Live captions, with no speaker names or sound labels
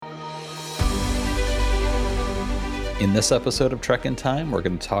In this episode of Trek in Time, we're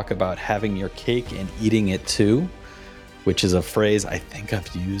going to talk about having your cake and eating it too, which is a phrase I think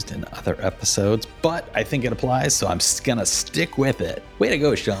I've used in other episodes, but I think it applies, so I'm going to stick with it. Way to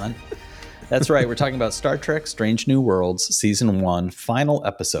go, Sean. That's right. We're talking about Star Trek Strange New Worlds, Season 1, final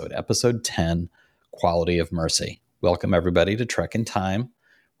episode, Episode 10, Quality of Mercy. Welcome, everybody, to Trek in Time,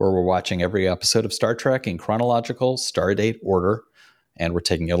 where we're watching every episode of Star Trek in chronological Stardate order, and we're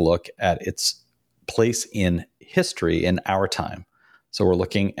taking a look at its place in history in our time. So we're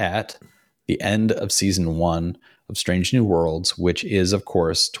looking at the end of Season 1 of Strange New Worlds, which is, of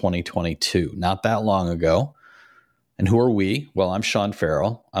course, 2022, not that long ago. And who are we? Well, I'm Sean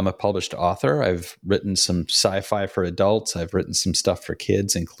Farrell. I'm a published author. I've written some sci-fi for adults. I've written some stuff for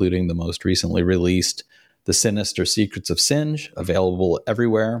kids, including the most recently released The Sinister Secrets of Singe, available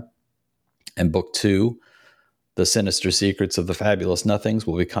everywhere. And book 2, The Sinister Secrets of the Fabulous Nothings,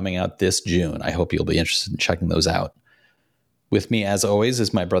 will be coming out this June. I hope you'll be interested in checking those out. With me, as always,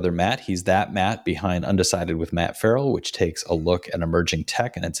 is my brother Matt. He's that Matt behind Undecided with Matt Farrell, which takes a look at emerging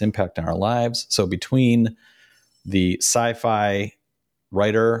tech and its impact on our lives. So between the sci-fi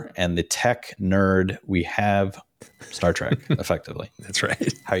writer and the tech nerd, we have Star Trek, effectively. That's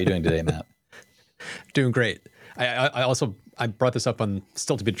right. How are you doing today, Matt? Doing great. I brought this up on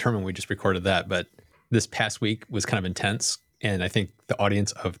Still to be Determined. We just recorded that, but this past week was kind of intense, and I think the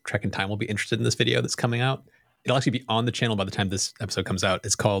audience of Trek in Time will be interested in this video that's coming out. It'll actually be on the channel by the time this episode comes out.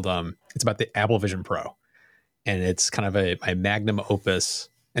 It's called, it's about the Apple Vision Pro, and it's kind of a magnum opus.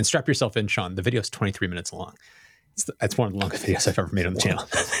 And strap yourself in, Sean. The video is 23 minutes long. It's one of the longest videos I've ever made on the channel.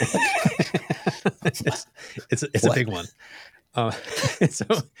 it's a big one.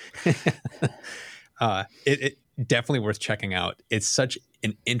 It definitely worth checking out. It's such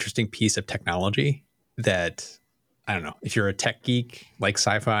an interesting piece of technology that, I don't know, if you're a tech geek like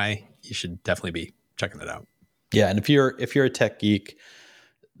sci-fi, you should definitely be checking it out. Yeah, and if you're a tech geek,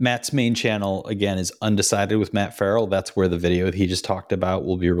 Matt's main channel, again, is Undecided with Matt Farrell. That's where the video that he just talked about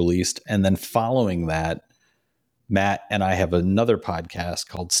will be released. And then following that, Matt and I have another podcast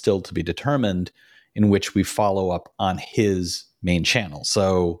called Still to be Determined, in which we follow up on his main channel.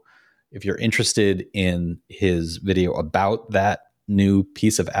 So if you're interested in his video about that new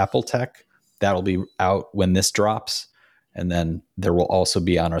piece of Apple tech, that'll be out when this drops. And then there will also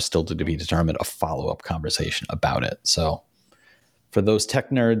be on our Still to be Determined a follow-up conversation about it. So for those tech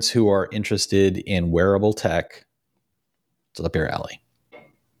nerds who are interested in wearable tech, it's up your alley.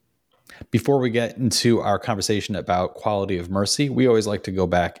 Before we get into our conversation about Quality of Mercy, we always like to go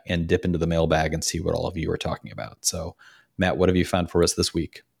back and dip into the mailbag and see what all of you are talking about. So, Matt, what have you found for us this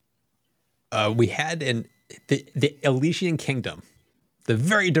week? We had the Elysian Kingdom, the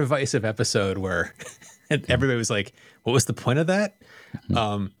very divisive episode where everybody was like, what was the point of that?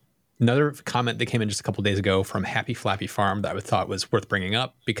 Mm-hmm. Another comment that came in just a couple days ago from Happy Flappy Farm that I thought was worth bringing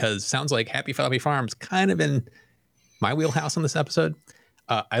up, because sounds like Happy Flappy Farm's kind of in my wheelhouse on this episode.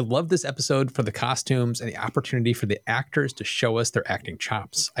 I love this episode for the costumes and the opportunity for the actors to show us their acting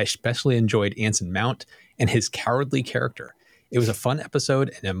chops. I especially enjoyed Anson Mount and his cowardly character. It was a fun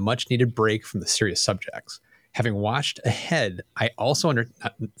episode and a much needed break from the serious subjects. Having watched ahead, I also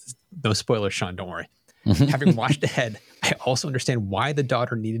no spoilers, Sean, don't worry. Having watched ahead, I also understand why the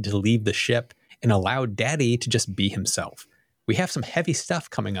daughter needed to leave the ship and allow Daddy to just be himself. We have some heavy stuff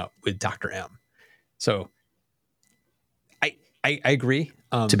coming up with Dr. M. So I agree.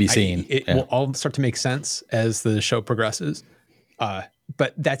 To be seen. It will all start to make sense as the show progresses.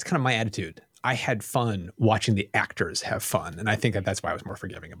 But that's kind of my attitude. I had fun watching the actors have fun. And I think that's why I was more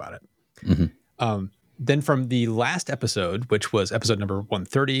forgiving about it. Mm-hmm. Then from the last episode, which was episode number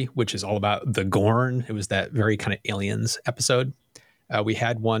 130, which is all about the Gorn. It was that very kind of aliens episode. We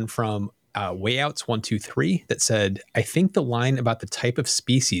had one from Wayouts 123 that said, I think the line about the type of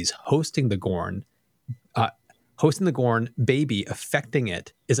species hosting the Gorn baby affecting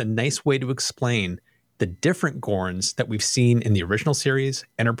it is a nice way to explain the different Gorns that we've seen in the original series,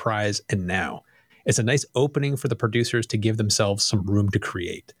 Enterprise, and now. It's a nice opening for the producers to give themselves some room to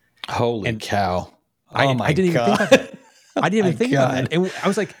create. Holy cow. I didn't even think about that. I didn't even think about that. And I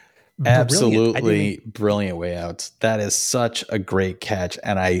was like, absolutely brilliant Wayouts. That is such a great catch.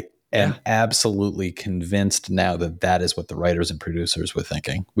 And I am absolutely convinced now that is what the writers and producers were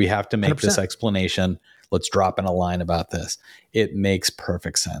thinking. We have to make 100%. This explanation. Let's drop in a line about this. It makes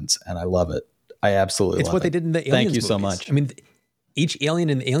perfect sense, and I love it. I absolutely love it. It's what they did in the Aliens movies. Thank you so much. I mean, each alien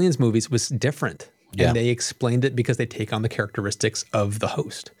in the Aliens movies was different, and they explained it because they take on the characteristics of the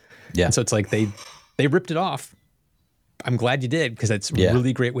host. Yeah. And so it's like they ripped it off. I'm glad you did, because that's a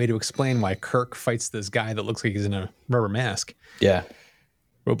really great way to explain why Kirk fights this guy that looks like he's in a rubber mask. Yeah.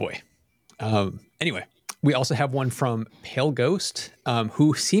 Oh, boy. Anyway, We also have one from Pale Ghost,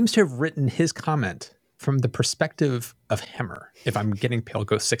 who seems to have written his comment from the perspective of Hemmer, if I'm getting Pale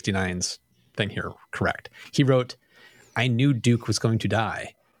Ghost 69's thing here correct. He wrote, "I knew Duke was going to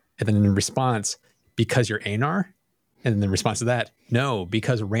die." And then in response, "Because you're Anar?" And then in response to that, "No,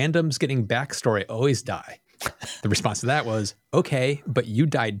 because randoms getting backstory always die." The response to that was, "Okay, but you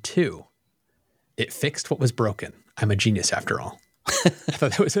died too. It fixed what was broken. I'm a genius after all." I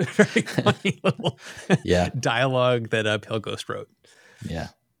thought that was a very funny little dialogue that Pale Ghost wrote. Yeah.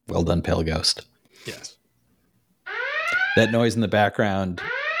 Well done, Pale Ghost. Yes. That noise in the background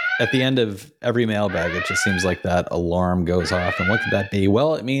at the end of every mailbag, it just seems like that alarm goes off. And what could that be?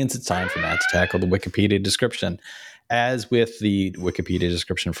 Well, it means it's time for Matt to tackle the Wikipedia description. As with the Wikipedia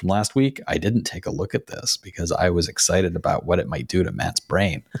description from last week, I didn't take a look at this because I was excited about what it might do to Matt's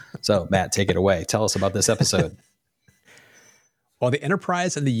brain. So, Matt, take it away. Tell us about this episode. While the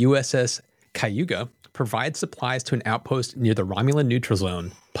Enterprise and the USS Cayuga provide supplies to an outpost near the Romulan neutral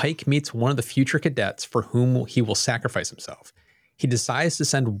zone, Pike meets one of the future cadets for whom he will sacrifice himself. He decides to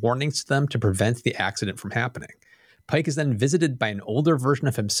send warnings to them to prevent the accident from happening. Pike is then visited by an older version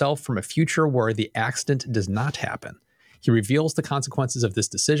of himself from a future where the accident does not happen. He reveals the consequences of this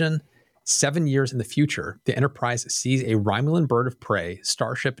decision. 7 years in the future, the Enterprise sees a Romulan bird of prey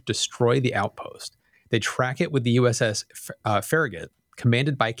starship destroy the outpost. They track it with the USS Farragut,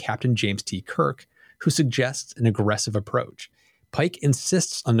 commanded by Captain James T. Kirk, who suggests an aggressive approach. Pike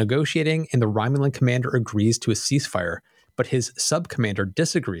insists on negotiating, and the Romulan commander agrees to a ceasefire, but his sub-commander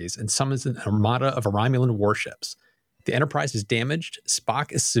disagrees and summons an armada of Romulan warships. The Enterprise is damaged,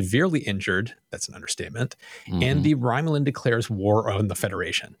 Spock is severely injured, that's an understatement, and the Romulan declares war on the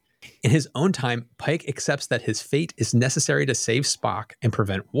Federation. In his own time, Pike accepts that his fate is necessary to save Spock and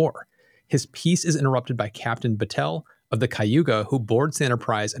prevent war. His peace is interrupted by Captain Battelle of the Cayuga, who boards the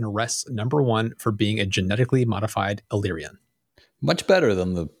Enterprise and arrests Number One for being a genetically modified Illyrian. Much better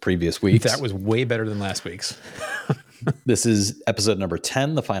than the previous weeks. That was way better than last week's. This is episode number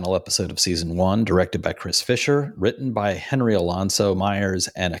 10, the final episode of season 1, directed by Chris Fisher, written by Henry Alonso Myers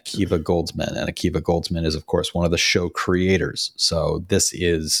and Akiva Goldsman. And Akiva Goldsman is, of course, one of the show creators. So this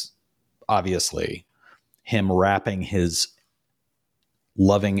is obviously him wrapping his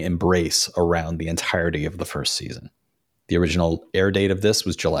loving embrace around the entirety of the first season. The original air date of this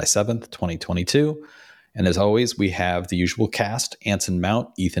was July 7th, 2022. And as always, we have the usual cast: Anson Mount,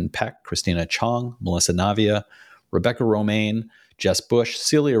 Ethan Peck, Christina Chong, Melissa Navia, Rebecca Romaine, Jess Bush,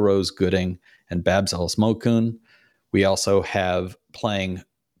 Celia Rose Gooding, and Babs Ellis-Mokun. We also have playing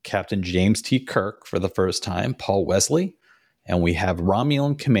Captain James T. Kirk for the first time, Paul Wesley. And we have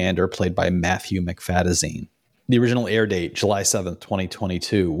Romulan Commander played by Matthew McFadzean. The original air date, July 7th,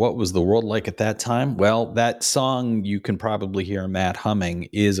 2022. What was the world like at that time? Well, that song you can probably hear Matt humming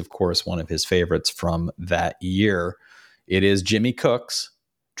is, of course, one of his favorites from that year. It is Jimmy Cook's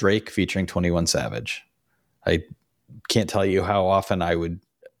Drake featuring 21 Savage. I can't tell you how often I would,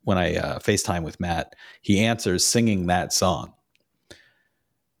 when I FaceTime with Matt, he answers singing that song.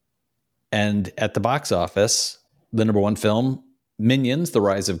 And at the box office, the number one film, Minions: The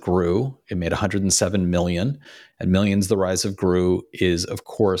Rise of Gru, it made $107 million. And Millions: The Rise of Gru is, of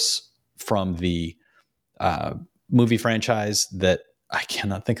course, from the movie franchise that I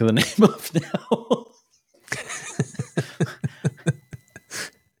cannot think of the name of now.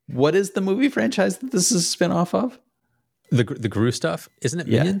 What is the movie franchise that this is a spinoff of? The Gru stuff? Isn't it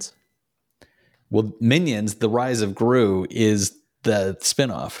Minions? Yeah. Well, Minions: The Rise of Gru is the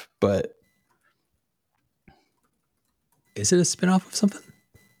spinoff, but is it a spinoff of something?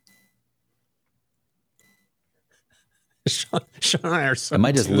 Sean and I are so am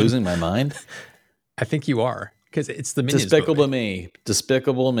I just losing my mind? I think you are, because it's the Minions Despicable movie. Me.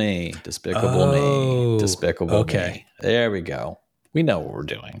 Despicable Me. Despicable Me. Despicable Me. There we go. We know what we're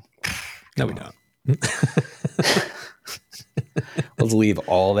doing. No, we don't. Let's leave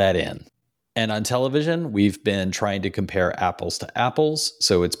all that in. And on television, we've been trying to compare apples to apples.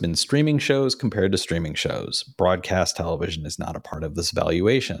 So it's been streaming shows compared to streaming shows. Broadcast television is not a part of this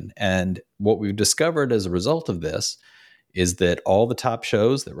evaluation. And what we've discovered as a result of this is that all the top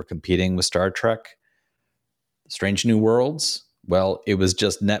shows that were competing with Star Trek, Strange New Worlds, well, it was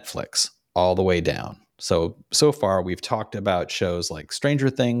just Netflix all the way down. So far, we've talked about shows like Stranger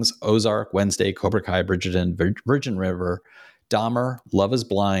Things, Ozark, Wednesday, Cobra Kai, Bridgerton, Virgin River, Dahmer, Love is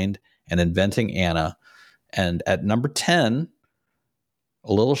Blind, and Inventing Anna. And at number 10,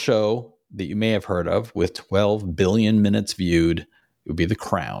 a little show that you may have heard of with 12 billion minutes viewed, it would be The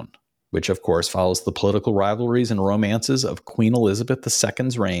Crown, which of course follows the political rivalries and romances of Queen Elizabeth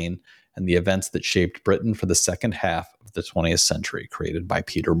II's reign and the events that shaped Britain for the second half of the 20th century, created by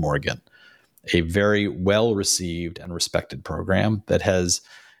Peter Morgan. a very well received and respected program that has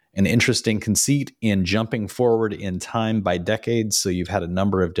an interesting conceit in jumping forward in time by decades. So you've had a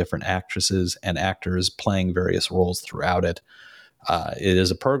number of different actresses and actors playing various roles throughout it. It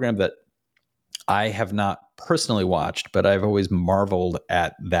is a program that I have not personally watched, but I've always marveled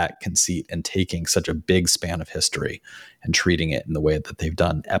at that conceit and taking such a big span of history and treating it in the way that they've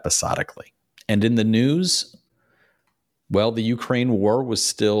done episodically. And in the news, well, the Ukraine war was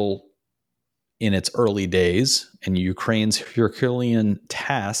still in its early days, and Ukraine's Herculean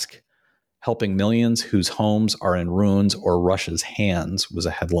task, helping millions whose homes are in ruins or Russia's hands, was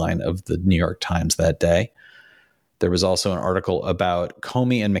a headline of the New York Times that day. There was also an article about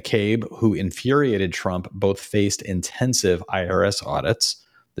Comey and McCabe, who infuriated Trump, both faced intensive IRS audits.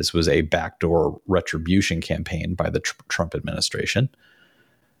 This was a backdoor retribution campaign by the Trump administration.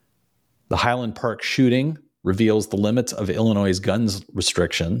 The Highland Park shooting reveals the limits of Illinois' guns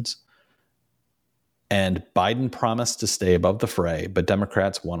restrictions. And Biden promised to stay above the fray, but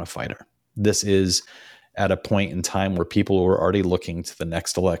Democrats want a fighter. This is at a point in time where people were already looking to the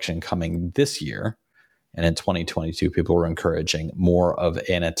next election coming this year. And in 2022, people were encouraging more of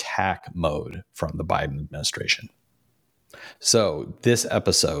an attack mode from the Biden administration. So this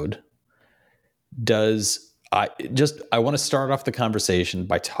episode I want to start off the conversation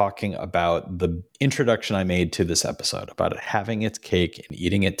by talking about the introduction I made to this episode, about it having its cake and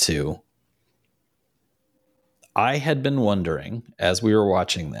eating it too. I had been wondering, as we were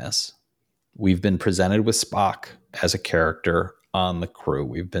watching this, we've been presented with Spock as a character on the crew.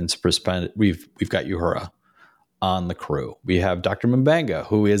 We've got Uhura on the crew. We have Dr. M'Benga,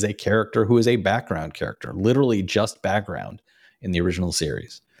 who is a character, who is a background character, literally just background in the original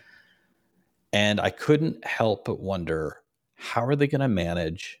series. And I couldn't help but wonder, how are they going to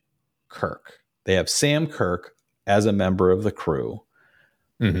manage Kirk? They have Sam Kirk as a member of the crew.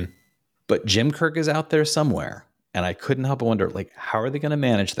 Mm-hmm. But Jim Kirk is out there somewhere, and I couldn't help but wonder, like, how are they going to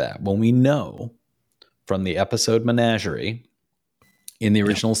manage that? When we know from the episode Menagerie in the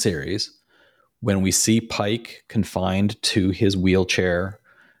original series, when we see Pike confined to his wheelchair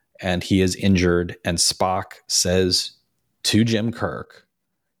and he is injured, and Spock says to Jim Kirk,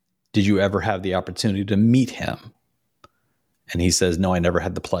 "Did you ever have the opportunity to meet him?" And he says, "No, I never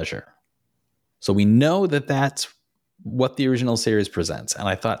had the pleasure." So we know that that's what the original series presents. And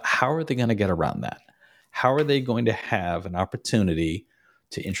I thought, how are they going to get around that? How are they going to have an opportunity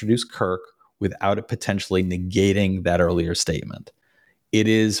to introduce Kirk without it potentially negating that earlier statement? It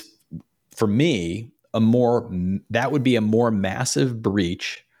is, for me, that would be a more massive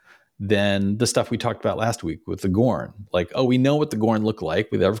breach than the stuff we talked about last week with the Gorn. Like, oh, we know what the Gorn look like.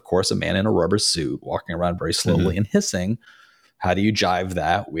 We have, of course, a man in a rubber suit walking around very slowly and hissing. How do you jive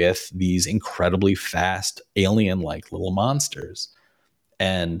that with these incredibly fast alien-like little monsters?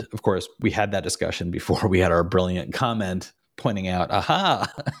 And of course, we had that discussion before we had our brilliant comment pointing out,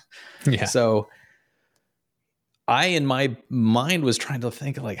 aha. Yeah. So I, in my mind, was trying to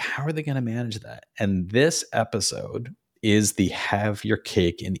think, like, how are they going to manage that? And this episode is the have your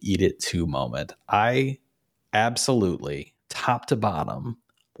cake and eat it too moment. I absolutely, top to bottom,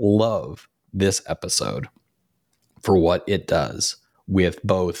 love this episode for what it does with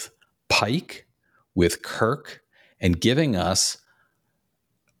both Pike, with Kirk, and giving us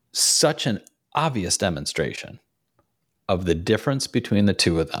such an obvious demonstration of the difference between the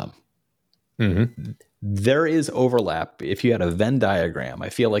two of them. Mm-hmm. There is overlap. If you had a Venn diagram, I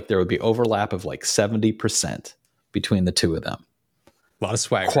feel like there would be overlap of like 70% between the two of them. A lot of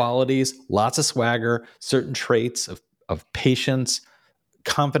swagger. Qualities, lots of swagger, certain traits of patience,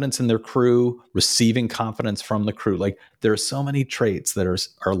 confidence in their crew, receiving confidence from the crew. Like, there are so many traits that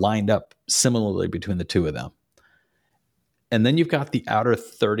are lined up similarly between the two of them. And then you've got the outer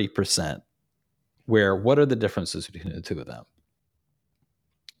 30%, where what are the differences between the two of them?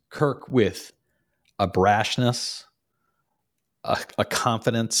 Kirk with a brashness, a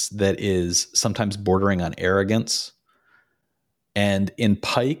confidence that is sometimes bordering on arrogance. And in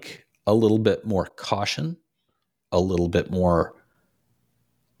Pike, a little bit more caution, a little bit more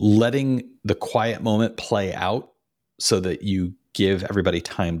letting the quiet moment play out so that you give everybody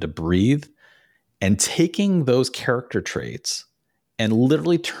time to breathe, and taking those character traits and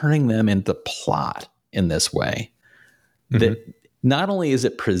literally turning them into plot in this way. That not only is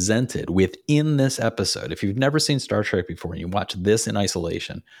it presented within this episode, if you've never seen Star Trek before and you watch this in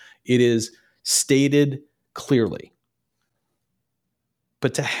isolation, it is stated clearly.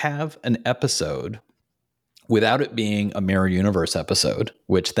 But to have an episode without it being a mirror universe episode,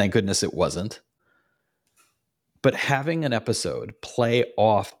 which thank goodness it wasn't, but having an episode play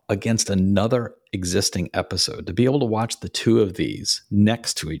off against another existing episode, to be able to watch the two of these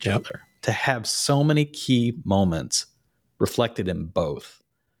next to each other to have so many key moments reflected in both,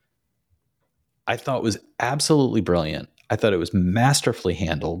 I thought was absolutely brilliant. I thought it was masterfully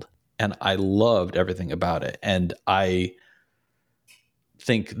handled, and I loved everything about it. And I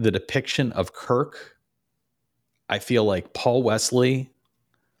think the depiction of Kirk, I feel like Paul Wesley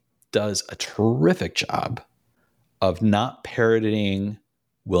does a terrific job of not parodying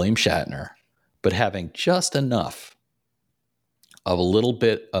William Shatner, but having just enough of a little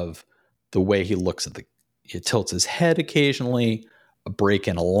bit of the way he looks at he tilts his head occasionally, a break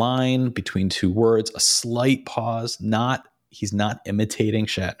in a line between two words, a slight pause. He's not imitating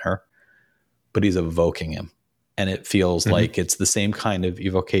Shatner, but he's evoking him. And it feels like it's the same kind of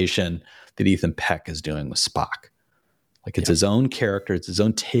evocation that Ethan Peck is doing with Spock. Like it's his own character, it's his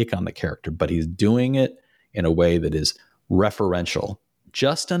own take on the character, but he's doing it in a way that is referential,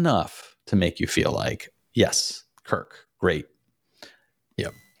 just enough to make you feel like, yes, Kirk, great.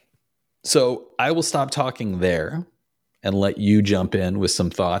 Yep. So I will stop talking there and let you jump in with some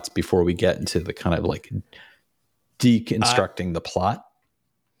thoughts before we get into the kind of like deconstructing the plot.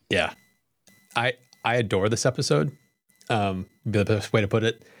 Yeah. I adore this episode. The best way to put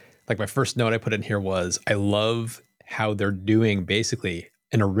it, like my first note I put in here was, I love how they're doing basically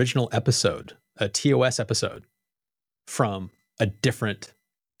an original episode, a TOS episode from a different,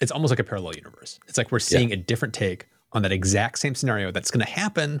 it's almost like a parallel universe. It's like we're seeing a different take on that exact same scenario that's going to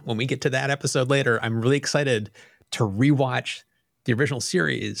happen when we get to that episode later. I'm really excited to rewatch the original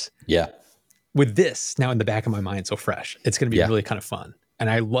series. Yeah. With this now in the back of my mind so fresh. It's going to be really kind of fun. And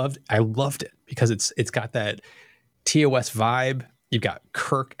I loved it because it's got that TOS vibe. You've got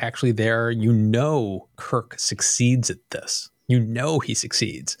Kirk actually there. You know Kirk succeeds at this. You know he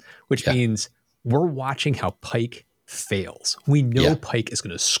succeeds, which means we're watching how Pike fails. We know Pike is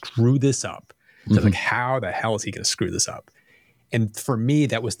going to screw this up. So like, how the hell is he going to screw this up? And for me,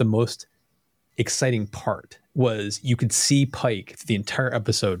 that was the most exciting part, was you could see Pike the entire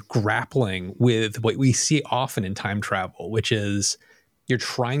episode grappling with what we see often in time travel, which is you're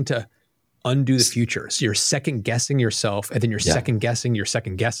trying to undo the future. So you're second guessing yourself, and then you're second guessing, you're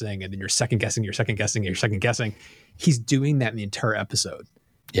second guessing, and then you're second guessing, you're second guessing, you're second guessing. He's doing that in the entire episode.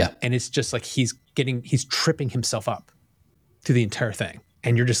 Yeah. And it's just like he's tripping himself up through the entire thing.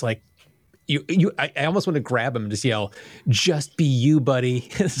 And you're just like, I almost want to grab him and just yell, just be you, buddy.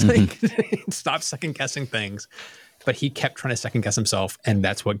 It's like, stop second guessing things. But he kept trying to second guess himself, and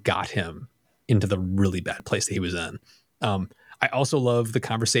that's what got him into the really bad place that he was in. I also love the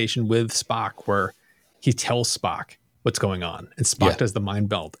conversation with Spock where he tells Spock what's going on, and Spock does the mind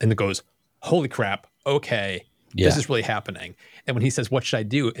belt and it goes, holy crap, okay, this is really happening. And when he says, what should I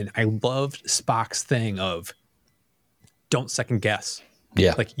do? And I loved Spock's thing of, don't second guess.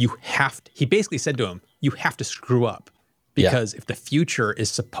 Yeah. Like he basically said to him, you have to screw up, because if the future is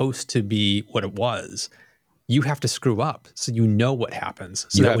supposed to be what it was, you have to screw up so you know what happens.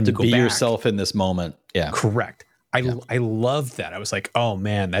 So you that have when to you go be back, yourself in this moment. Yeah. Correct. I loved that. I was like, oh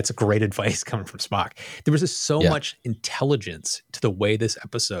man, that's great advice coming from Spock. There was just so much intelligence to the way this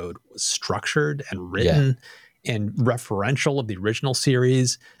episode was structured and written and referential of the original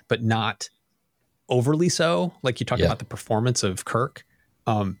series, but not overly so. Like you talked about the performance of Kirk.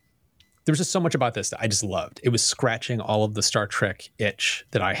 There was just so much about this that I just loved. It was scratching all of the Star Trek itch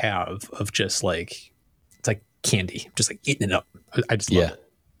that I have of just like, it's like candy, just like eating it up. I just love it.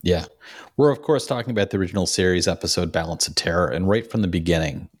 Yeah. We're, of course, talking about the original series episode, Balance of Terror. And right from the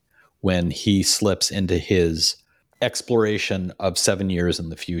beginning, when he slips into his exploration of 7 years in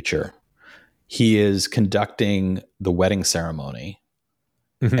the future, he is conducting the wedding ceremony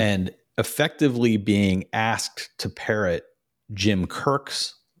and effectively being asked to parrot Jim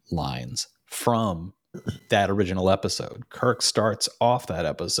Kirk's lines from that original episode. Kirk starts off that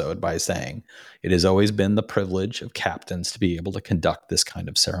episode by saying, it has always been the privilege of captains to be able to conduct this kind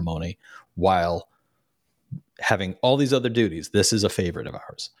of ceremony while having all these other duties. This is a favorite of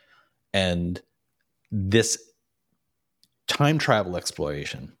ours. And this time travel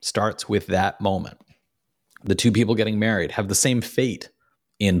exploration starts with that moment. The two people getting married have the same fate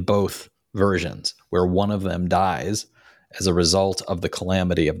in both versions, where one of them dies as a result of the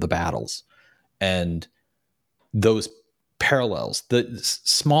calamity of the battles. And those parallels, the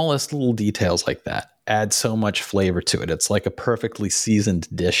smallest little details like that, add so much flavor to it. It's like a perfectly seasoned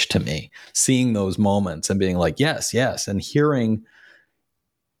dish to me, seeing those moments and being like, yes, yes. And hearing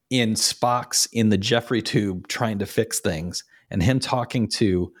in Spock's in the Jeffrey tube trying to fix things, and him talking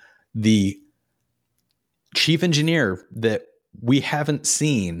to the chief engineer that we haven't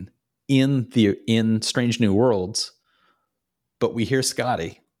seen in Strange New Worlds, but we hear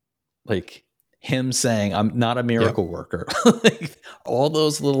Scotty. Like, him saying, I'm not a miracle worker. Like, all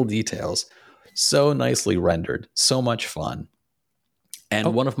those little details, so nicely rendered, so much fun.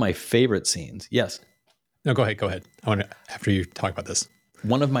 And one of my favorite scenes, yes. No, go ahead. I want to, after you talk about this.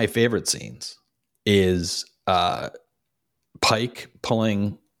 One of my favorite scenes is Pike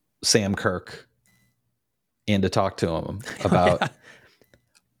pulling Sam Kirk in to talk to him about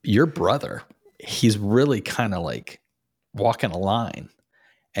your brother. He's really kind of like walking a line,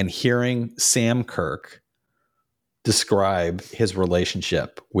 and hearing Sam Kirk describe his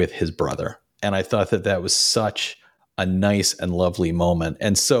relationship with his brother. And I thought that that was such a nice and lovely moment,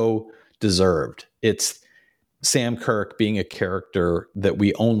 and so deserved. It's Sam Kirk being a character that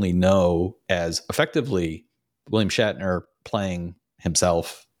we only know as effectively William Shatner playing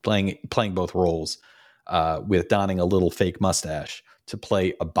himself, playing both roles, with donning a little fake mustache to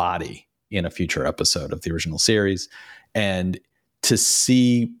play a body in a future episode of the original series. And to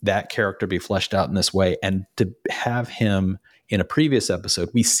see that character be fleshed out in this way, and to have him in a previous episode,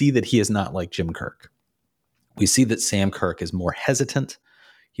 we see that he is not like Jim Kirk. We see that Sam Kirk is more hesitant.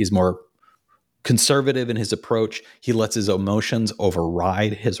 He's more conservative in his approach. He lets his emotions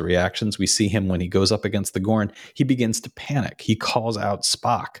override his reactions. We see him when he goes up against the Gorn, he begins to panic. He calls out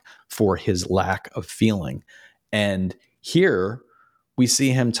Spock for his lack of feeling. And here we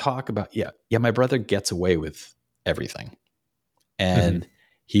see him talk about, my brother gets away with everything. And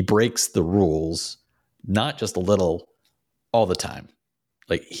he breaks the rules, not just a little, all the time.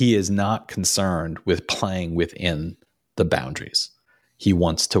 Like, he is not concerned with playing within the boundaries. He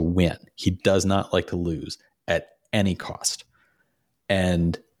wants to win. He does not like to lose at any cost.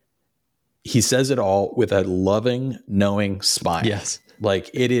 And he says it all with a loving, knowing smile. Yes. Like,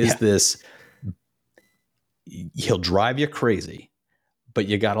 it is this, he'll drive you crazy, but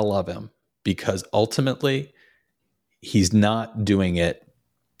you got to love him, because ultimately he's not doing it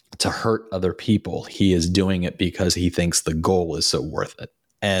to hurt other people. He is doing it because he thinks the goal is so worth it.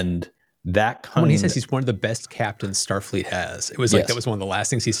 And that kind, when he says he's one of the best captains Starfleet has, it was like, that was one of the last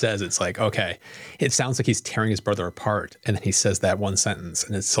things he says. It's like, okay, it sounds like he's tearing his brother apart. And then he says that one sentence,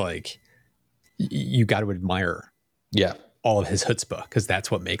 and it's like, you got to admire all of his chutzpah, because that's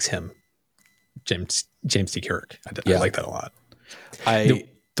what makes him James T. Kirk. I like that a lot.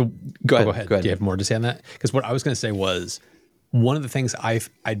 Go ahead. Do you have more to say on that? Because what I was going to say was, one of the things I've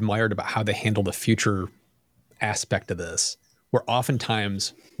admired about how they handle the future aspect of this, were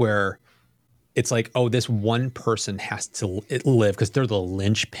oftentimes where it's like, oh, this one person has to live because they're the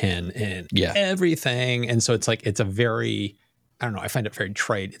linchpin in everything. And so it's like, it's a very, I don't know, I find it very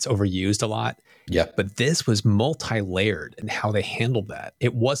trite. It's overused a lot. Yeah. But this was multi-layered in how they handled that.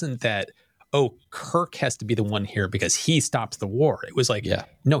 It wasn't that, oh, Kirk has to be the one here because he stops the war. It was like,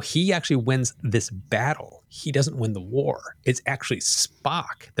 no, he actually wins this battle. He doesn't win the war. It's actually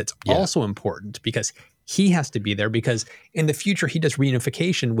Spock that's also important, because he has to be there, because in the future he does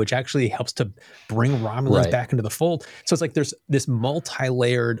reunification, which actually helps to bring Romulans back into the fold. So it's like there's this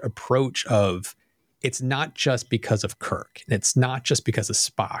multi-layered approach of, it's not just because of Kirk, and it's not just because of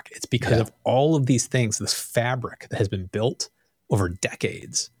Spock. It's because of all of these things, this fabric that has been built over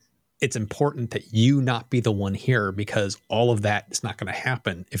decades. It's important that you not be the one here, because all of that is not going to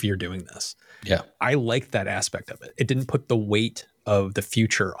happen if you're doing this. Yeah. I like that aspect of it. It didn't put the weight of the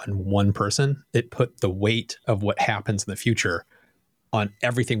future on one person. It put the weight of what happens in the future on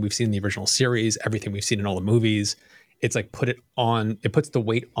everything we've seen in the original series, everything we've seen in all the movies. It's like it puts the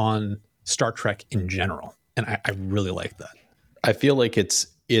weight on Star Trek in general. And I really like that. I feel like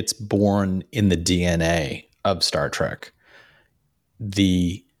it's born in the DNA of Star Trek.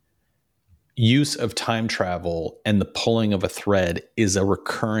 The use of time travel and the pulling of a thread is a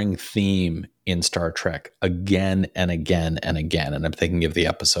recurring theme in Star Trek again and again and again. And I'm thinking of the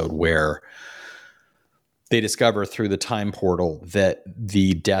episode where they discover through the time portal that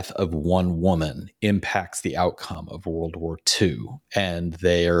the death of one woman impacts the outcome of World War II. And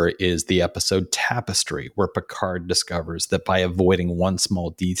there is the episode Tapestry, where Picard discovers that by avoiding one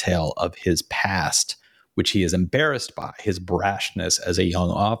small detail of his past, which he is embarrassed by, his brashness as a young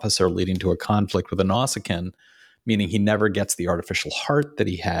officer leading to a conflict with a Nausicaan, meaning he never gets the artificial heart that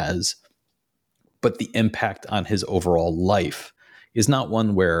he has, but the impact on his overall life is not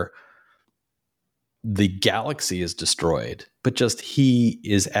one where the galaxy is destroyed, but just he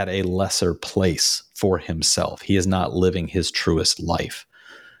is at a lesser place for himself. He is not living his truest life.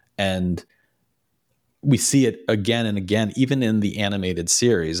 And we see it again and again, even in the animated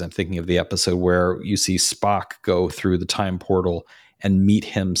series. I'm thinking of the episode where you see Spock go through the time portal and meet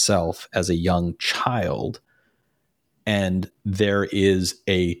himself as a young child. And there is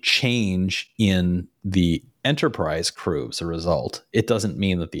a change in the Enterprise crew as a result. It doesn't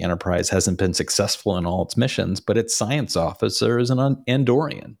mean that the Enterprise hasn't been successful in all its missions, but its science officer is an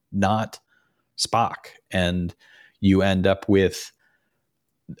Andorian, not Spock. And you end up with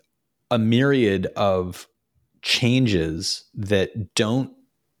a myriad of changes that don't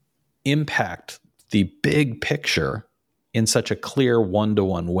impact the big picture in such a clear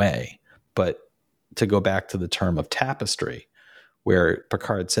one-to-one way. But to go back to the term of tapestry, where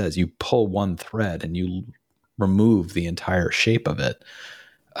Picard says you pull one thread and you remove the entire shape of it.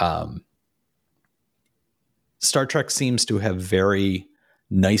 Star Trek seems to have very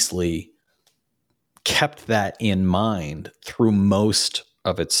nicely kept that in mind through most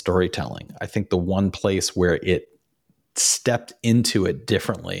of its storytelling. I think the one place where it stepped into it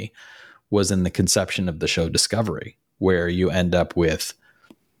differently was in the conception of the show Discovery, where you end up with,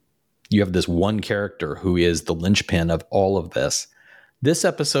 you have this one character who is the linchpin of all of this. This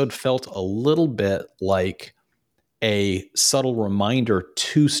episode felt a little bit like a subtle reminder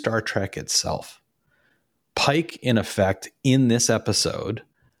to Star Trek itself. Pike, in effect, in this episode,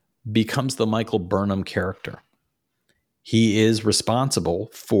 becomes the Michael Burnham character. He is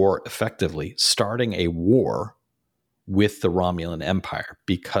responsible for effectively starting a war with the Romulan Empire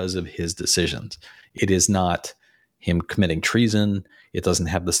because of his decisions. It is not him committing treason. It doesn't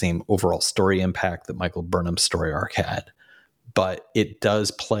have the same overall story impact that Michael Burnham's story arc had, but it does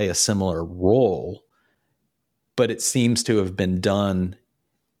play a similar role. But it seems to have been done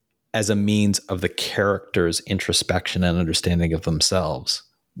as a means of the character's introspection and understanding of themselves,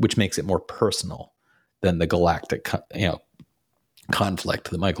 which makes it more personal than the galactic, conflict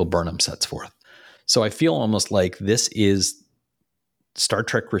that Michael Burnham sets forth. So I feel almost like this is Star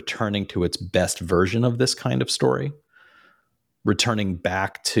Trek returning to its best version of this kind of story, returning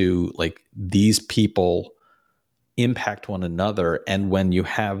back to like these people impact one another. And when you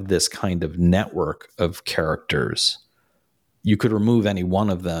have this kind of network of characters, you could remove any one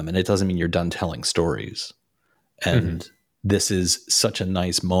of them and it doesn't mean you're done telling stories. And this is such a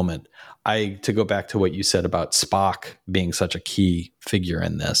nice moment. To go back to what you said about Spock being such a key figure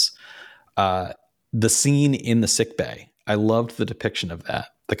in this, the scene in the sickbay, I loved the depiction of that,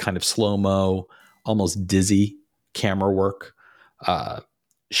 the kind of slow-mo, almost dizzy camera work,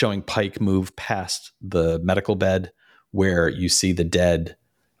 showing Pike move past the medical bed where you see the dead.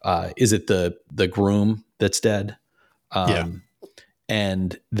 Is it the groom that's dead? Yeah.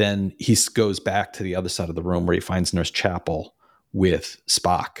 And then he goes back to the other side of the room where he finds Nurse Chapel with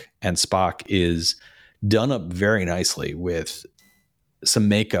Spock. And Spock is done up very nicely with some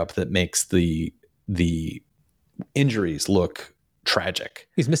makeup that makes the injuries look tragic.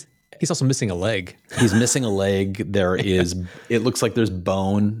 He's also missing a leg. He's missing a leg. It looks like there's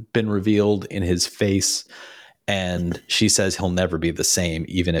bone been revealed in his face. And she says he'll never be the same,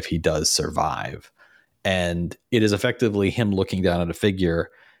 even if he does survive. And it is effectively him looking down at a figure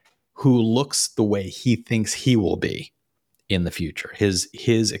who looks the way he thinks he will be in the future. His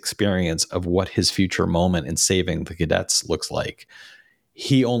experience of what his future moment in saving the cadets looks like.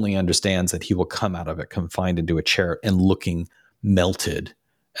 He only understands that he will come out of it confined into a chair and looking melted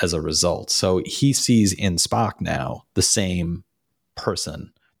as a result. So he sees in Spock now the same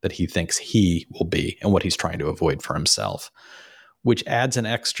person that he thinks he will be and what he's trying to avoid for himself, which adds an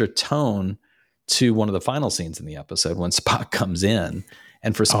extra tone to one of the final scenes in the episode when Spock comes in.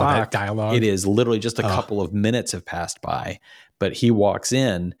 And for Spock, dialogue. It is literally just a couple of minutes have passed by, but he walks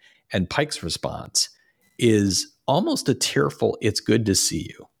in and Pike's response is almost a tearful, "It's good to see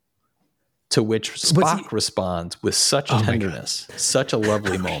you." To which Spock responds with such tenderness, such a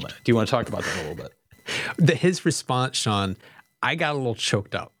lovely moment. Do you want to talk about that a little bit? His response, Sean, I got a little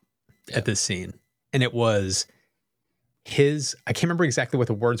choked up at this scene. And it was I can't remember exactly what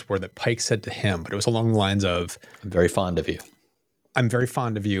the words were that Pike said to him, but it was along the lines of, "I'm very fond of you. I'm very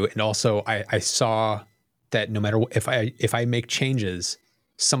fond of you. And also I saw that no matter what, if I make changes,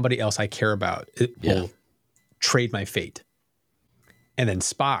 somebody else I care about will trade my fate." And then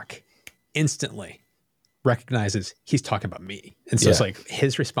Spock instantly recognizes he's talking about me. And so it's like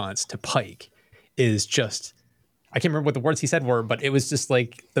his response to Pike is just, I can't remember what the words he said were, but it was just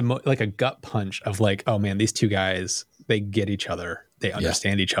like like a gut punch of like, oh man, these two guys, they get each other. They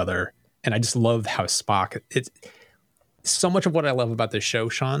understand each other. And I just love how Spock, it's so much of what I love about this show,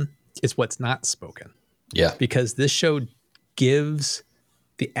 Sean, is what's not spoken. Yeah. Because this show gives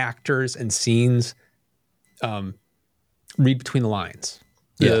the actors and scenes read between the lines.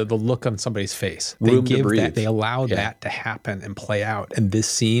 The look on somebody's face. They Room to breathe. that. They allow that to happen and play out. And this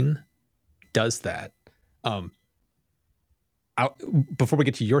scene does that. Before we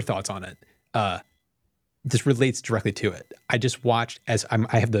get to your thoughts on it, this relates directly to it. I just watched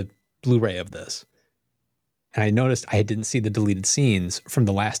I have the Blu-ray of this. and I noticed I didn't see the deleted scenes from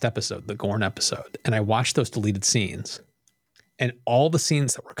the last episode, the Gorn episode. And I watched those deleted scenes, and all the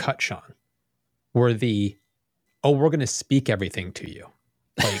scenes that were cut, Sean, were we're going to speak everything to you.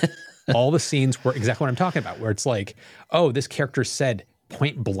 Like all the scenes were exactly what I'm talking about, where it's like, oh, this character said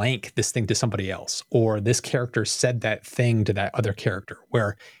point blank this thing to somebody else, or this character said that thing to that other character,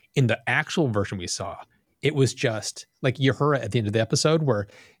 where in the actual version we saw, it was just like Uhura at the end of the episode, where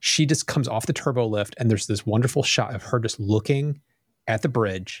she just comes off the turbo lift and there's this wonderful shot of her just looking at the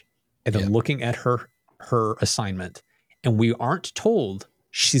bridge and then looking at her assignment. And we aren't told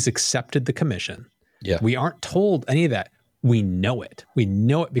she's accepted the commission. Yeah. We aren't told any of that. We know it. We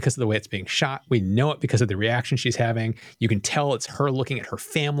know it because of the way it's being shot. We know it because of the reaction she's having. You can tell it's her looking at her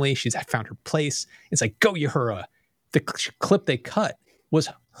family. She's found her place. It's like, go Uhura. The clip they cut was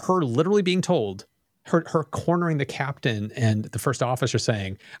her literally being told, her cornering the captain and the first officer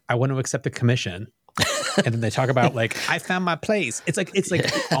saying, I want to accept the commission. And then they talk about like, I found my place. It's like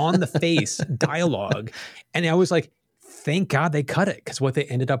on the face dialogue. And I was like, thank God they cut it, because what they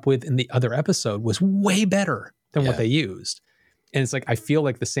ended up with in the other episode was way better than what they used. And it's like, I feel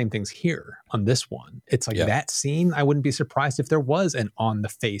like the same thing's here on this one. It's like that scene, I wouldn't be surprised if there was an on the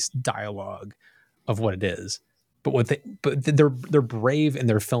face dialogue of what it is. But they're brave in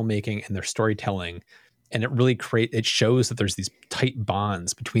their filmmaking and their storytelling, and it shows that there's these tight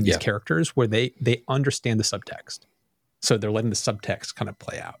bonds between these characters where they understand the subtext. So they're letting the subtext kind of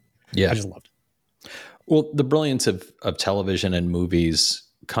play out. Yeah. I just loved it. Well, the brilliance of television and movies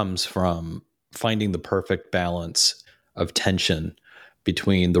comes from finding the perfect balance of tension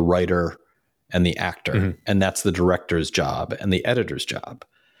between the writer and the actor. Mm-hmm. And that's the director's job, and the editor's job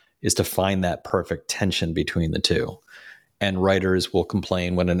is to find that perfect tension between the two. And writers will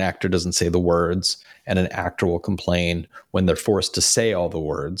complain when an actor doesn't say the words, and an actor will complain when they're forced to say all the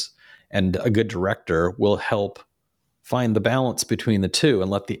words. And a good director will help find the balance between the two and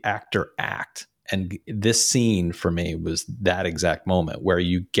let the actor act. And this scene for me was that exact moment where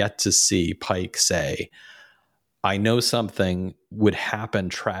you get to see Pike say, I know something would happen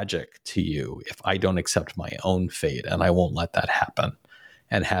tragic to you if I don't accept my own fate, and I won't let that happen.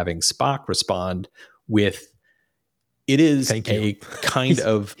 And having Spock respond with, it is a kind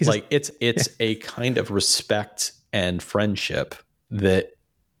of like, it's a kind of respect and friendship that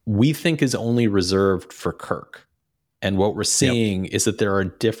we think is only reserved for Kirk. And what we're seeing is that there are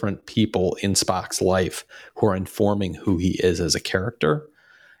different people in Spock's life who are informing who he is as a character.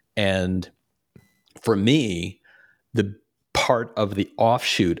 And for me, the part of the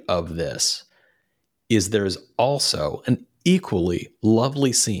offshoot of this is there's also an equally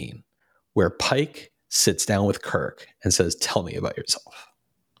lovely scene where Pike sits down with Kirk and says, tell me about yourself.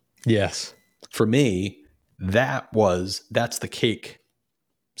 Yes. For me, that's the cake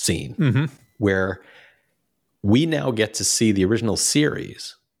scene where we now get to see the original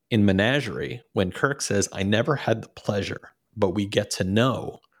series in Menagerie when Kirk says, I never had the pleasure, but we get to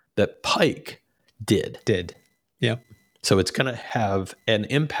know that Pike did. Yeah. So it's going to have an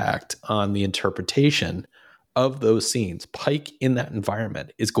impact on the interpretation of those scenes. Pike in that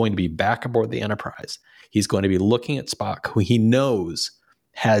environment is going to be back aboard the Enterprise. He's going to be looking at Spock, who he knows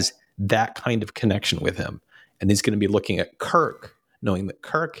has that kind of connection with him. And he's going to be looking at Kirk, knowing that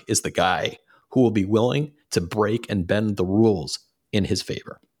Kirk is the guy who will be willing to break and bend the rules in his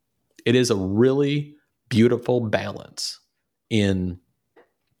favor. It is a really beautiful balance in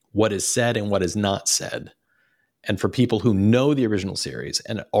what is said and what is not said. And for people who know the original series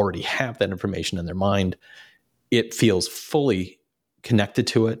and already have that information in their mind, it feels fully connected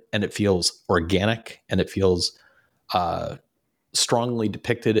to it, and it feels organic, and it feels strongly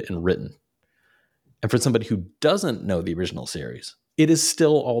depicted and written. And for somebody who doesn't know the original series, it is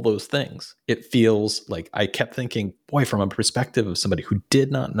still all those things. It feels like, I kept thinking, boy, from a perspective of somebody who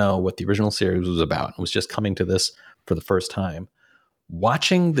did not know what the original series was about and was just coming to this for the first time,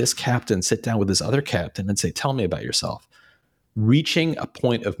 watching this captain sit down with this other captain and say, tell me about yourself, reaching a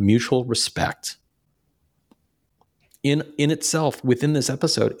point of mutual respect in itself within this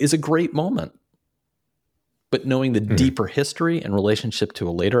episode is a great moment. But knowing the deeper history and relationship to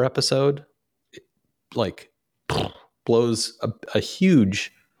a later episode, like, blows a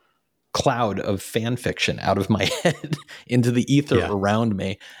huge cloud of fan fiction out of my head into the ether around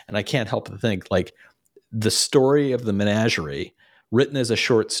me. And I can't help but think, like, the story of the Menagerie written as a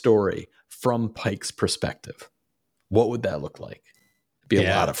short story from Pike's perspective, what would that look like? Be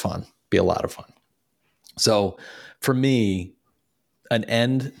a lot of fun. So for me, an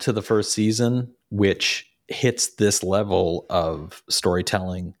end to the first season, which hits this level of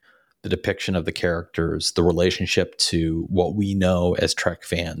storytelling, the depiction of the characters, the relationship to what we know as Trek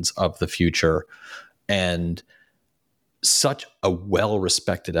fans of the future, and such a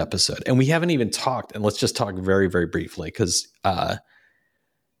well-respected episode. And we haven't even talked, and let's just talk very, very briefly, because the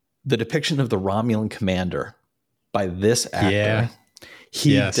depiction of the Romulan commander by this actor,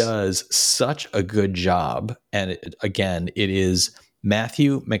 he does such a good job. And it is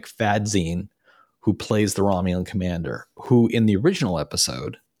Matthew Macfadzean who plays the Romulan commander, who in the original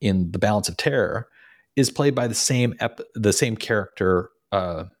episode, in The Balance of Terror, is played by the same character.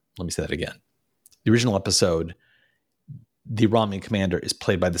 Let me say that again. The original episode, the Romulan commander is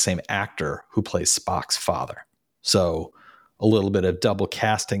played by the same actor who plays Spock's father. So a little bit of double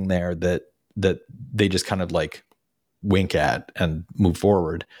casting there that they just kind of like wink at and move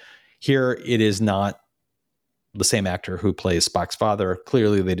forward. Here, it is not the same actor who plays Spock's father.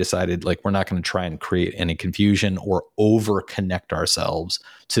 Clearly, they decided, like, we're not going to try and create any confusion or over connect ourselves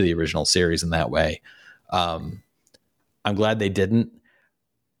to the original series in that way. I'm glad they didn't.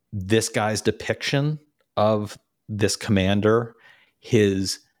 This guy's depiction of this commander,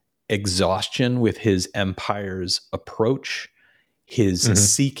 his exhaustion with his Empire's approach, his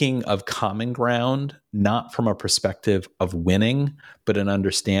seeking of common ground, not from a perspective of winning, but an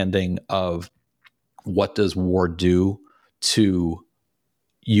understanding of what does war do to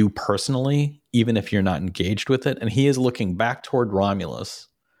you personally, even if you're not engaged with it. And he is looking back toward Romulus,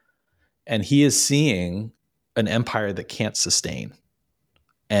 and he is seeing an empire that can't sustain.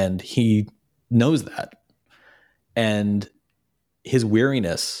 And he knows that. And his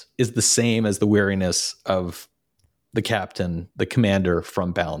weariness is the same as the weariness of the captain, the commander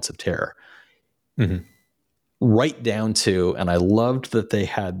from Balance of Terror. Right down to, and I loved that they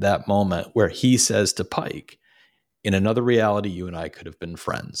had that moment where he says to Pike, in another reality, you and I could have been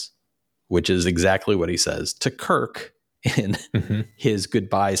friends, which is exactly what he says to Kirk in his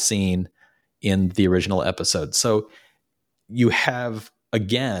goodbye scene in the original episode. So you have,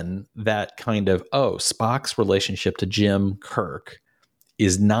 again, that kind of, Spock's relationship to Jim Kirk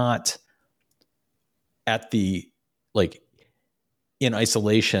is not at the, like, in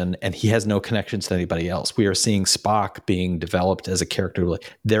isolation, and he has no connections to anybody else. We are seeing Spock being developed as a character.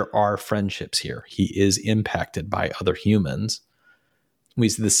 Like, there are friendships here. He is impacted by other humans. We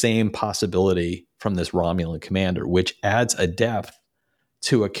see the same possibility from this Romulan commander, which adds a depth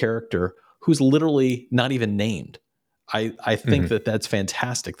to a character who's literally not even named. I think that that's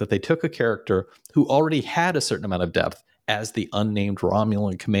fantastic, that they took a character who already had a certain amount of depth as the unnamed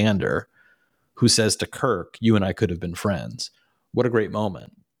Romulan commander who says to Kirk, you and I could have been friends. What a great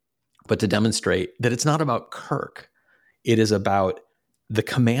moment. But to demonstrate that it's not about Kirk, it is about the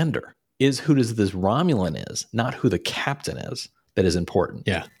commander, is who does this Romulan is, not who the captain is, that is important.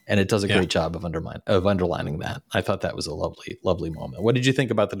 Yeah. And it does a great job of underlining that. I thought that was a lovely, lovely moment. What did you think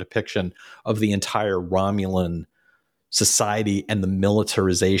about the depiction of the entire Romulan society and the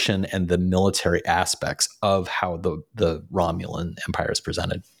militarization and the military aspects of how the Romulan Empire is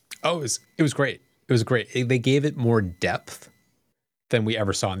presented? Oh, it was great. It was great. They gave it more depth than we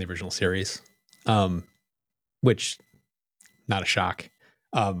ever saw in the original series, which, not a shock.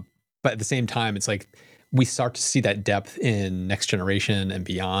 But at the same time, it's like we start to see that depth in Next Generation and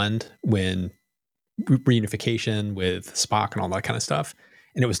beyond, when reunification with Spock and all that kind of stuff.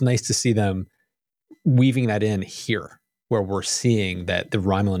 And it was nice to see them weaving that in here, where we're seeing that the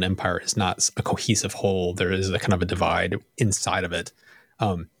Romulan Empire is not a cohesive whole. There is a kind of a divide inside of it.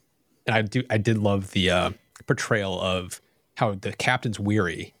 And I did love the portrayal of how the captain's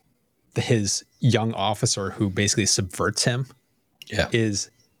weary, his young officer who basically subverts him, is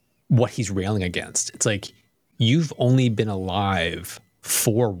what he's railing against. It's like, you've only been alive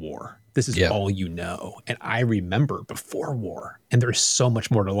for war. This is all you know. And I remember before war, and there's so much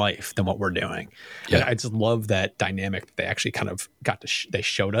more to life than what we're doing. And I just love that dynamic that they actually kind of they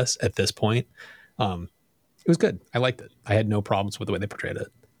showed us at this point. It was good. I liked it. I had no problems with the way they portrayed it.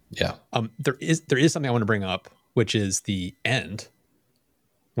 Yeah. There is something I want to bring up, which is the end,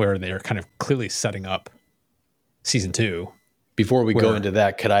 where they're kind of clearly setting up season 2. Before we go into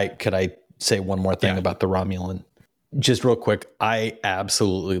that, could I say one more thing about the Romulan? Just real quick, I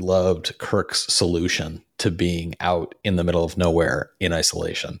absolutely loved Kirk's solution to being out in the middle of nowhere in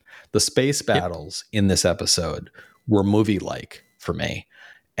isolation. The space battles in this episode were movie-like for me,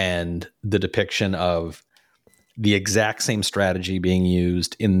 and the depiction of the exact same strategy being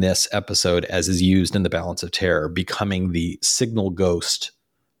used in this episode as is used in The Balance of Terror, becoming the signal ghost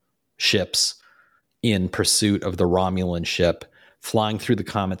ships in pursuit of the Romulan ship, flying through the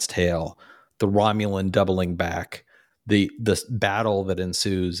comet's tail, the Romulan doubling back, the battle that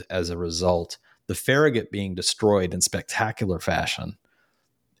ensues as a result, the Farragut being destroyed in spectacular fashion,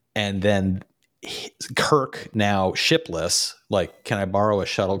 and then Kirk now shipless, like, can I borrow a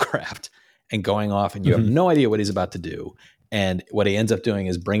shuttlecraft? and going off, and you have no idea what he's about to do. And what he ends up doing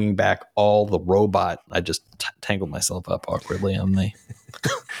is bringing back all the robot. I just tangled myself up awkwardly on the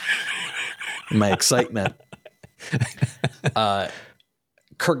my excitement.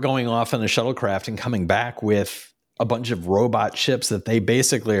 Kirk going off in a shuttlecraft and coming back with a bunch of robot ships that they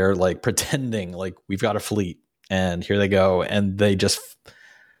basically are like pretending like we've got a fleet and here they go. And they just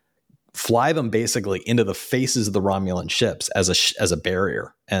fly them basically into the faces of the Romulan ships as a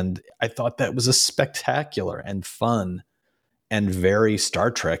barrier. And I thought that was a spectacular and fun and very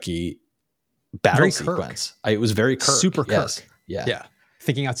Star Trek-y battle Very sequence. It was very Kirk. Super yes. Kirk. Yeah.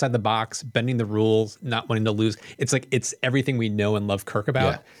 Thinking outside the box, bending the rules, not wanting to lose. It's like, it's everything we know and love Kirk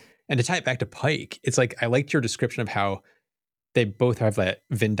about. Yeah. And to tie it back to Pike, it's like, I liked your description of how they both have that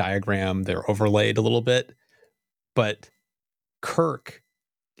Venn diagram. They're overlaid a little bit, but Kirk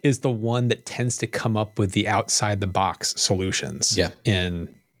is the one that tends to come up with the outside the box solutions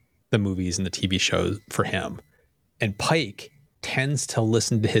in the movies and the TV shows for him. And Pike tends to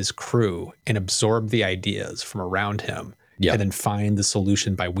listen to his crew and absorb the ideas from around him. And then find the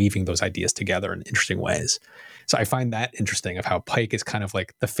solution by weaving those ideas together in interesting ways. So I find that interesting of how Pike is kind of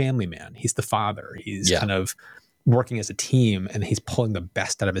like the family man. He's the father. He's kind of working as a team, and he's pulling the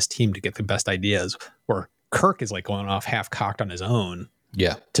best out of his team to get the best ideas, where Kirk is like going off half cocked on his own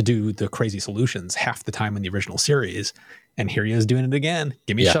to do the crazy solutions half the time in the original series. And here he is doing it again.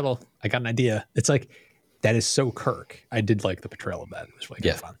 Give me a shuttle. I got an idea. It's like, that is so Kirk. I did like the portrayal of that. It was really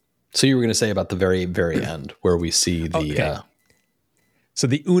kind of fun. So you were going to say about the very, very end where we see the... So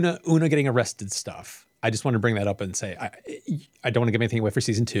the Una getting arrested stuff, I just want to bring that up and say, I don't want to give anything away for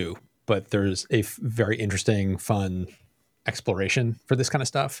season 2, but there's a very interesting, fun exploration for this kind of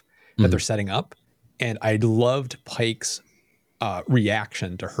stuff that they're setting up. And I loved Pike's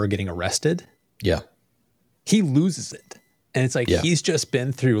reaction to her getting arrested. Yeah. He loses it. And it's like, he's just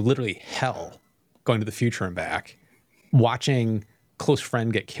been through literally hell going to the future and back, watching close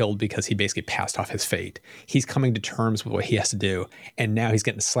friend get killed because he basically passed off his fate. He's coming to terms with what he has to do, and now he's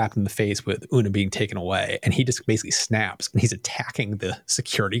getting slapped in the face with Una being taken away, and he just basically snaps, and he's attacking the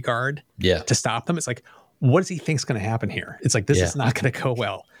security guard to stop them. It's like, what does he think's going to happen here? It's like, this is not going to go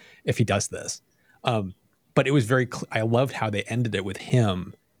well if he does this. But it was very I loved how they ended it with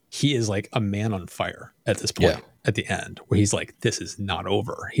him. He is like a man on fire at this point at the end, where he's like, this is not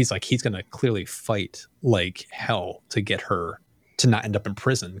over. He's like, he's going to clearly fight like hell to get her to not end up in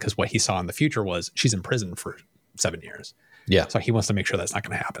prison, because what he saw in the future was she's in prison for 7 years. Yeah. So he wants to make sure that's not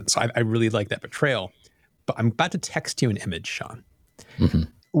going to happen. So I really like that portrayal. But I'm about to text you an image, Sean.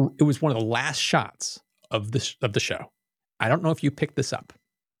 It was one of the last shots of the show. I don't know if you picked this up,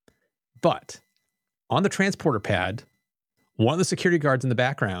 but on the transporter pad, one of the security guards in the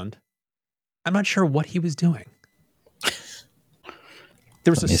background, I'm not sure what he was doing.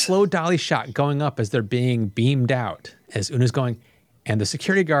 There was a slow dolly shot going up as they're being beamed out, as Una's going, and the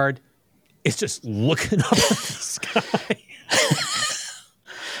security guard is just looking up at the sky.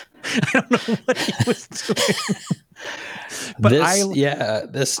 I don't know what he was doing. But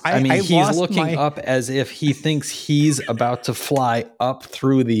he's looking up as if he thinks he's about to fly up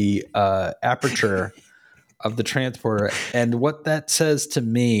through the aperture of the transporter. And what that says to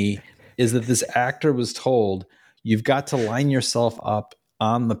me is that this actor was told, you've got to line yourself up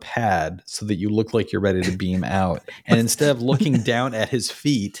on the pad so that you look like you're ready to beam out. And instead of looking down at his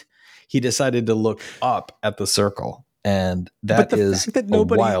feet, he decided to look up at the circle. And that is a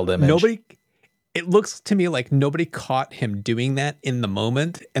wild image. It looks to me like nobody caught him doing that in the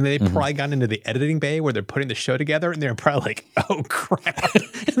moment. And they probably got into the editing bay where they're putting the show together, and they're probably like, oh crap.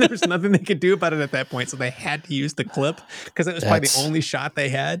 And there was nothing they could do about it at that point. So they had to use the clip, because it was probably the only shot they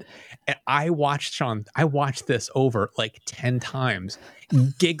had. And I watched this over like 10 times,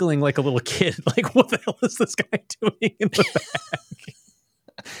 giggling like a little kid. Like, what the hell is this guy doing in the back?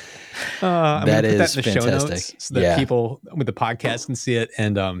 I'm going to put that in the fantastic show notes so that people with the podcast can see it.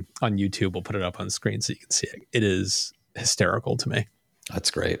 And on YouTube, we'll put it up on the screen so you can see it. It is hysterical to me. That's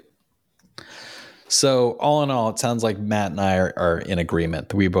great. So all in all, it sounds like Matt and I are in agreement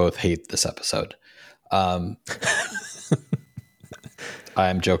that we both hate this episode. I'm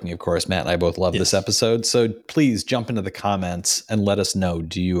joking, of course. Matt and I both love this episode. So please jump into the comments and let us know.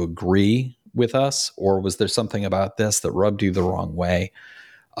 Do you agree with us, or was there something about this that rubbed you the wrong way?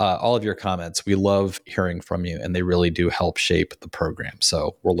 All of your comments, we love hearing from you, and they really do help shape the program.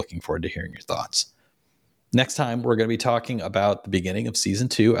 So we're looking forward to hearing your thoughts. Next time, we're going to be talking about the beginning of season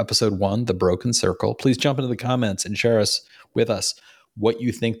 2, episode 1, The Broken Circle. Please jump into the comments and share with us what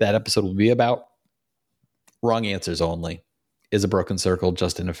you think that episode will be about. Wrong answers only. Is a broken circle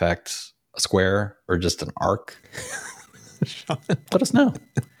just in effect a square or just an arc? Let us know.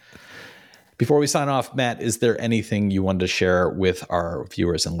 Before we sign off, Matt, is there anything you wanted to share with our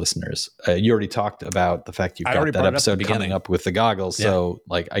viewers and listeners? You already talked about the fact you've got that episode coming up with the goggles. Yeah. So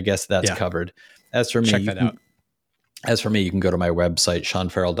like, I guess that's covered. As for me, check that out. As for me, you can go to my website,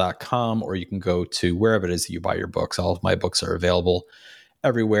 SeanFarrell.com, or you can go to wherever it is that you buy your books. All of my books are available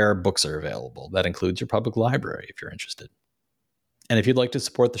everywhere books are available. That includes your public library if you're interested. And if you'd like to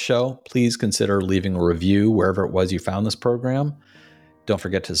support the show, please consider leaving a review wherever it was you found this program. Don't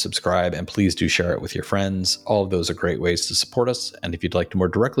forget to subscribe, and please do share it with your friends. All of those are great ways to support us. And if you'd like to more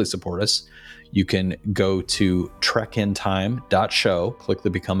directly support us, you can go to trekintime.show, click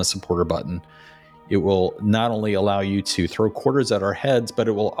the Become a Supporter button. It will not only allow you to throw quarters at our heads, but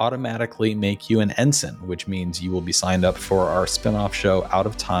it will automatically make you an ensign, which means you will be signed up for our spin-off show, Out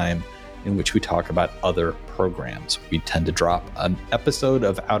of Time, in which we talk about other programs. We tend to drop an episode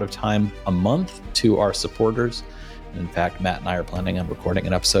of Out of Time a month to our supporters. In fact, Matt and I are planning on recording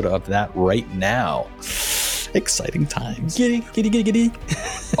an episode of that right now. Exciting times. Giddy.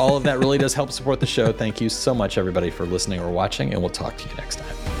 All of that really does help support the show. Thank you so much, everybody, for listening or watching, and we'll talk to you next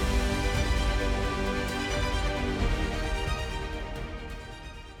time.